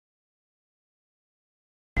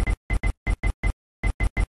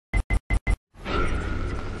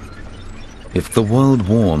If the world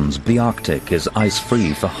warms, the Arctic is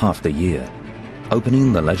ice-free for half the year,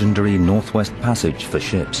 opening the legendary Northwest Passage for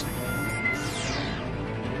ships.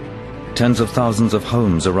 Tens of thousands of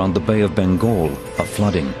homes around the Bay of Bengal are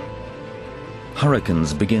flooding.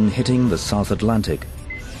 Hurricanes begin hitting the South Atlantic.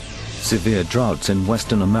 Severe droughts in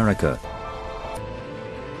Western America.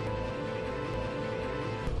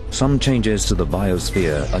 Some changes to the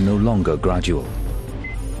biosphere are no longer gradual.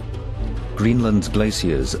 Greenland's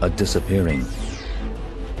glaciers are disappearing.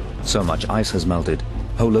 So much ice has melted,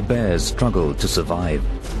 polar bears struggle to survive.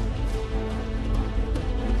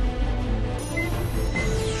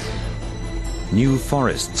 New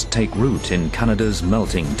forests take root in Canada's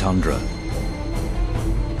melting tundra.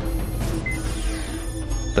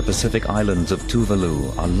 The Pacific islands of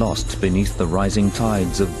Tuvalu are lost beneath the rising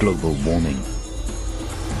tides of global warming.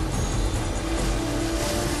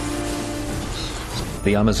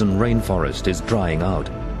 The Amazon rainforest is drying out.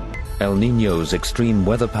 El Niño's extreme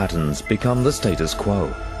weather patterns become the status quo.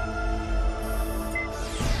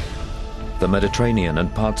 The Mediterranean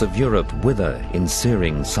and parts of Europe wither in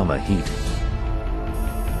searing summer heat.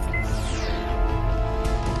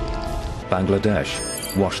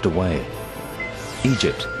 Bangladesh washed away.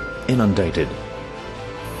 Egypt inundated.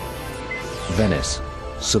 Venice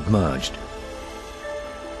submerged.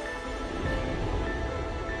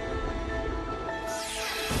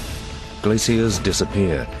 Glaciers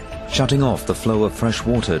disappear, shutting off the flow of fresh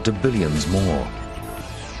water to billions more.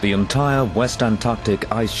 The entire West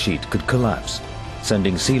Antarctic ice sheet could collapse,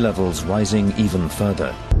 sending sea levels rising even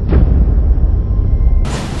further.